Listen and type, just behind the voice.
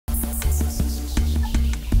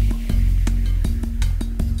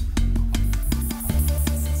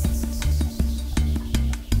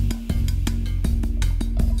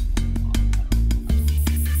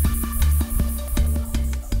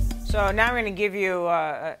So now I'm going to give you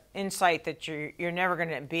an insight that you're never going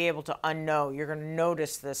to be able to unknow. You're going to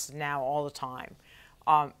notice this now all the time.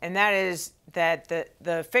 And that is that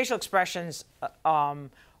the facial expressions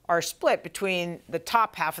are split between the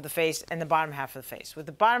top half of the face and the bottom half of the face. With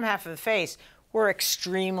the bottom half of the face, we're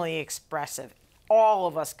extremely expressive. All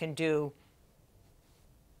of us can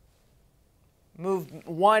move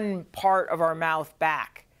one part of our mouth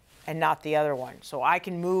back and not the other one. So I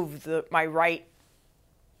can move my right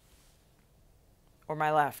or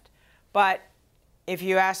my left. But if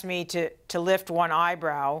you ask me to lift one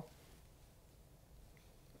eyebrow,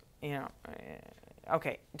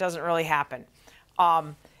 okay, it doesn't really happen.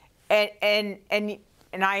 And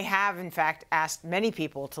I have, in fact, asked many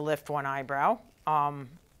people to lift one eyebrow.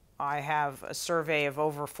 I have a survey of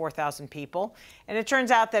over 4,000 people, and it turns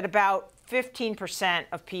out that about 15%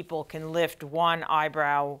 of people can lift one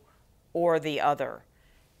eyebrow or the other.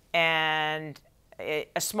 And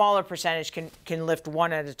a smaller percentage can lift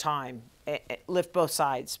one at a time, lift both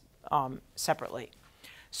sides separately.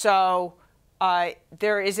 So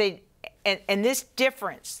there is and this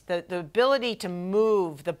difference, the ability to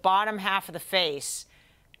move the bottom half of the face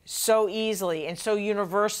so easily and so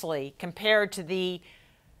universally compared to the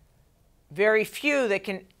very few that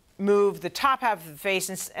can move the top half of the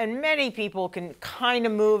face, and many people can kind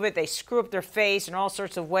of move it. They screw up their face in all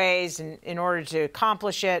sorts of ways in order to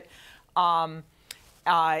accomplish it. And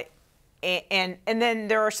then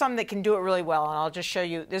there are some that can do it really well, and I'll just show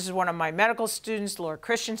you. This is one of my medical students, Laura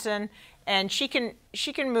Christensen, and she can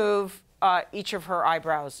move each of her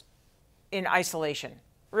eyebrows in isolation.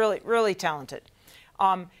 Really, really talented.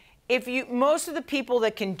 Most of the people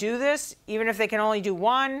that can do this, even if they can only do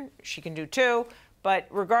one, she can do two, but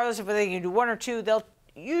regardless of whether they can do one or two, they'll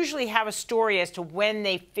usually have a story as to when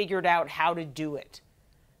they figured out how to do it.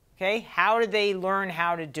 Okay, how did they learn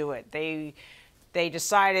how to do it? They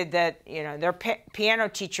decided that their piano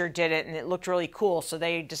teacher did it and it looked really cool, so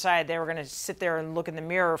they decided they were going to sit there and look in the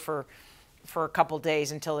mirror for a couple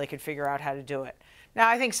days until they could figure out how to do it. Now,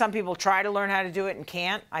 I think some people try to learn how to do it and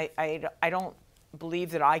can't. I don't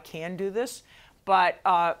believe that I can do this, but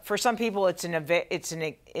for some people it's an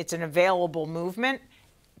available movement,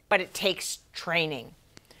 but it takes training.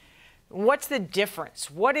 What's the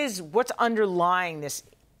difference? What's underlying this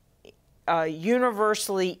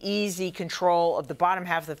universally easy control of the bottom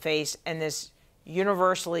half of the face and this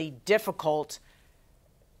universally difficult,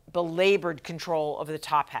 belabored control of the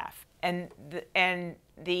top half? And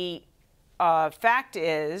the fact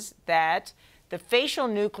is that the facial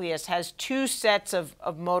nucleus has two sets of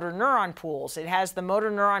motor neuron pools. It has the motor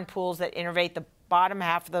neuron pools that innervate the bottom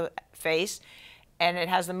half of the face, and it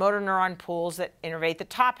has the motor neuron pools that innervate the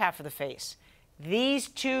top half of the face. These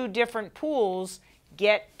two different pools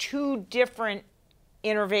get two different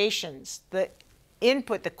innervations. The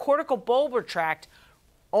input, the cortical bulbar tract,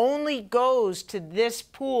 only goes to this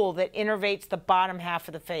pool that innervates the bottom half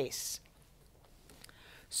of the face.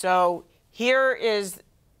 So here is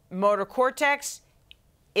motor cortex.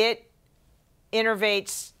 It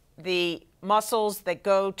innervates the muscles that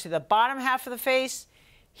go to the bottom half of the face.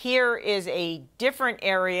 Here is a different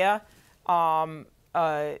area, supplementary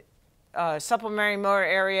motor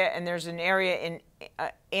area, and there's an area in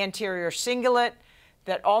anterior cingulate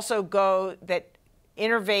that also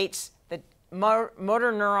innervates the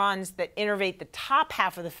motor neurons that innervate the top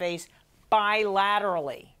half of the face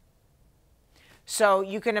bilaterally. So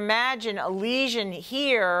you can imagine a lesion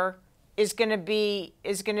here is going to be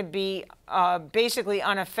basically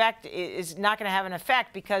unaffected, is not going to have an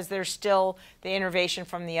effect because there's still the innervation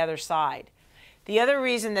from the other side. The other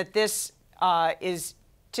reason that this is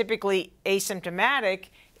typically asymptomatic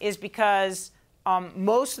is because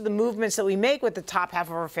most of the movements that we make with the top half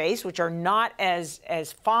of our face, which are not as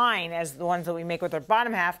fine as the ones that we make with our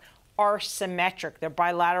bottom half, are symmetric. They're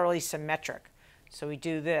bilaterally symmetric. So we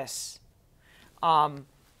do this.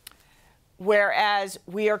 Whereas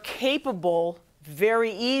we are capable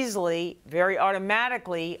very easily, very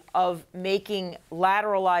automatically, of making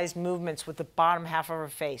lateralized movements with the bottom half of our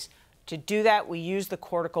face. To do that, we use the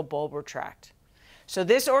cortical bulbar tract. So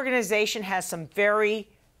this organization has some very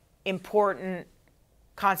important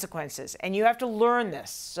consequences, and you have to learn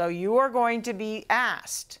this. So you are going to be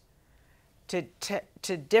asked to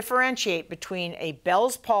differentiate between a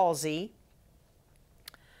Bell's palsy,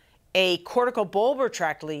 a cortical bulbar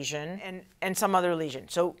tract lesion, and some other lesion.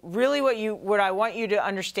 So really what I want you to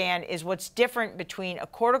understand is what's different between a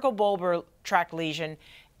cortical bulbar tract lesion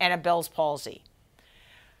and a Bell's palsy.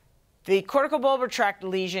 The cortical bulbar tract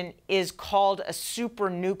lesion is called a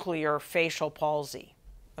supranuclear facial palsy.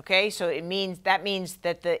 Okay, so that means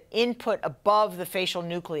that the input above the facial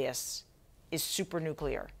nucleus is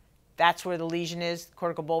supranuclear. That's where the lesion is. The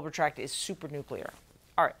cortical bulbar tract is supranuclear.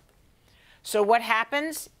 All right. So what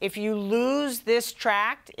happens if you lose this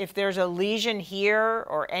tract, if there's a lesion here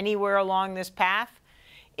or anywhere along this path,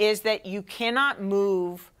 is that you cannot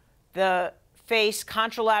move the face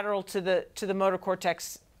contralateral to the motor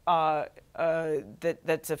cortex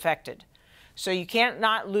that's affected. So you can't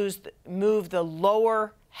not move the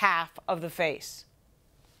lower half of the face.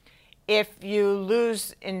 If you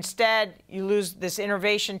lose, instead, you lose this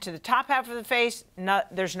innervation to the top half of the face,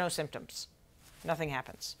 there's no symptoms. Nothing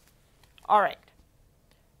happens. All right.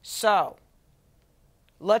 So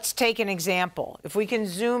let's take an example. If we can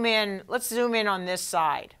zoom in, let's zoom in on this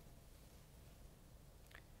side.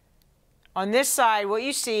 On this side, what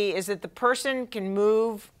you see is that the person can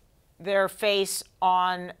move their face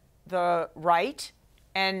on the right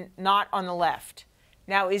and not on the left.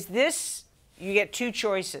 Now, is this, you get two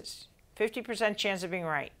choices, 50% chance of being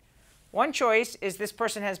right. One choice is this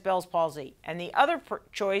person has Bell's palsy, and the other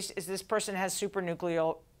choice is this person has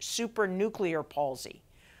supranuclear palsy.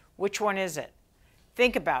 Which one is it?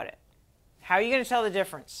 Think about it. How are you going to tell the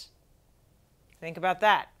difference? Think about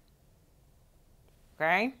that.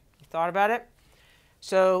 Okay? You thought about it?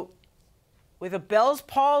 So with a Bell's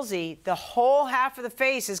palsy, the whole half of the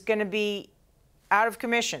face is going to be out of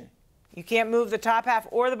commission. You can't move the top half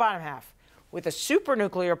or the bottom half. With a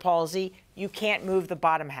supranuclear palsy, you can't move the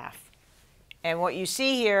bottom half. And what you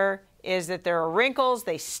see here is that there are wrinkles.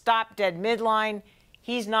 They stop dead midline.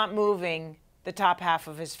 He's not moving the top half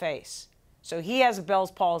of his face. So he has a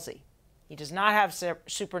Bell's palsy. He does not have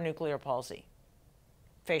supranuclear palsy,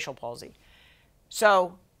 facial palsy.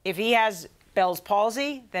 So if he has Bell's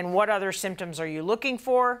palsy, then what other symptoms are you looking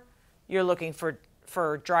for? You're looking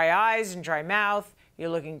for dry eyes and dry mouth. You're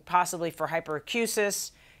looking possibly for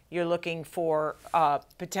hyperacusis. You're looking for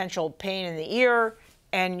potential pain in the ear.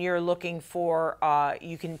 And you're looking for,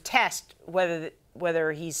 you can test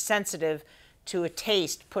whether he's sensitive to a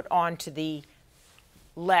taste put onto the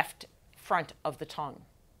left front of the tongue.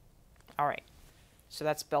 All right, so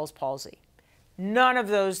that's Bell's palsy. None of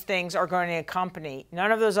those things are going to accompany,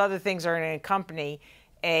 none of those other things are going to accompany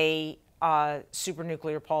a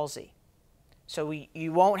supranuclear palsy. So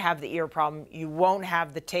you won't have the ear problem, you won't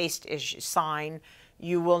have the taste sign,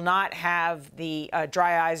 you will not have the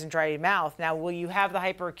dry eyes and dry mouth. Now, will you have the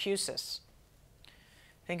hyperacusis?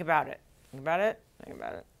 Think about it. Think about it. Think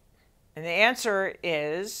about it. And the answer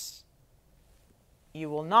is you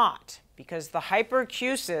will not, because the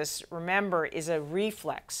hyperacusis, remember, is a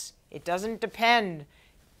reflex. It doesn't depend.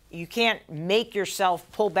 You can't make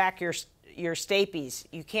yourself pull back your stapes.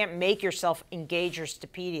 You can't make yourself engage your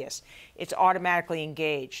stapedius. It's automatically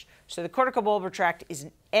engaged. So the cortical bulbar tract is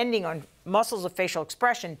ending on muscles of facial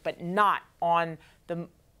expression, but not on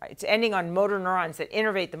it's ending on motor neurons that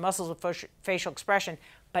innervate the muscles of facial expression,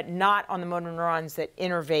 but not on the motor neurons that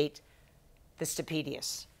innervate the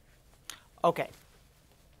stapedius. Okay,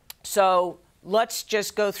 so let's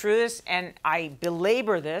just go through this, and I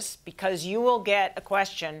belabor this because you will get a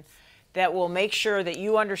question that will make sure that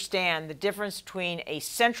you understand the difference between a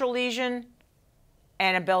central lesion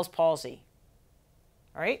and a Bell's palsy.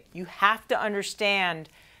 All right? You have to understand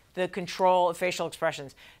the control of facial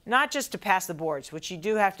expressions, not just to pass the boards, which you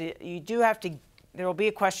do have to, there will be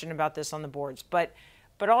a question about this on the boards, but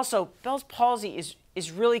also Bell's palsy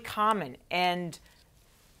is really common, and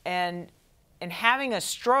having a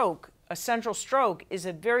stroke, a central stroke, is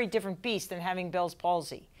a very different beast than having Bell's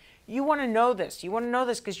palsy. You want to know this. You want to know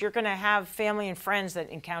this because you're going to have family and friends that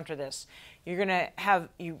encounter this. You're going to have,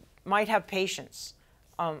 you might have patients.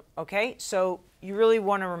 Okay, so you really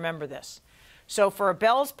want to remember this. So for a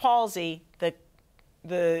Bell's palsy,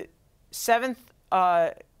 the seventh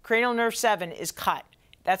cranial nerve 7 is cut.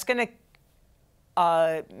 That's going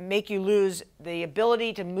to make you lose the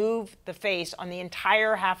ability to move the face on the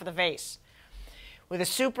entire half of the face. With a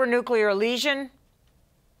supranuclear lesion,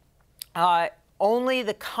 only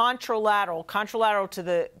the contralateral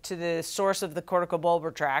to the source of the cortical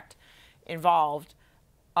bulbar tract involved,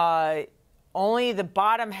 only the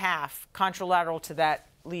bottom half contralateral to that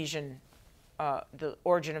lesion, the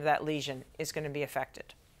origin of that lesion, is going to be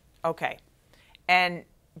affected. Okay, and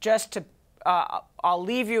just to, I'll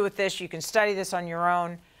leave you with this. You can study this on your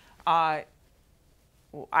own. All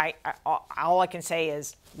I can say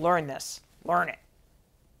is learn this, learn it.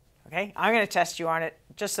 Okay, I'm going to test you on it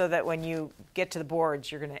just so that when you get to the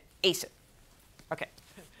boards, you're going to ace it. Okay,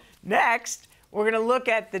 next, we're going to look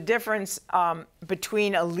at the difference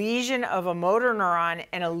between a lesion of a motor neuron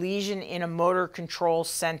and a lesion in a motor control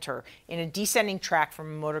center, in a descending tract from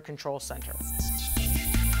a motor control center.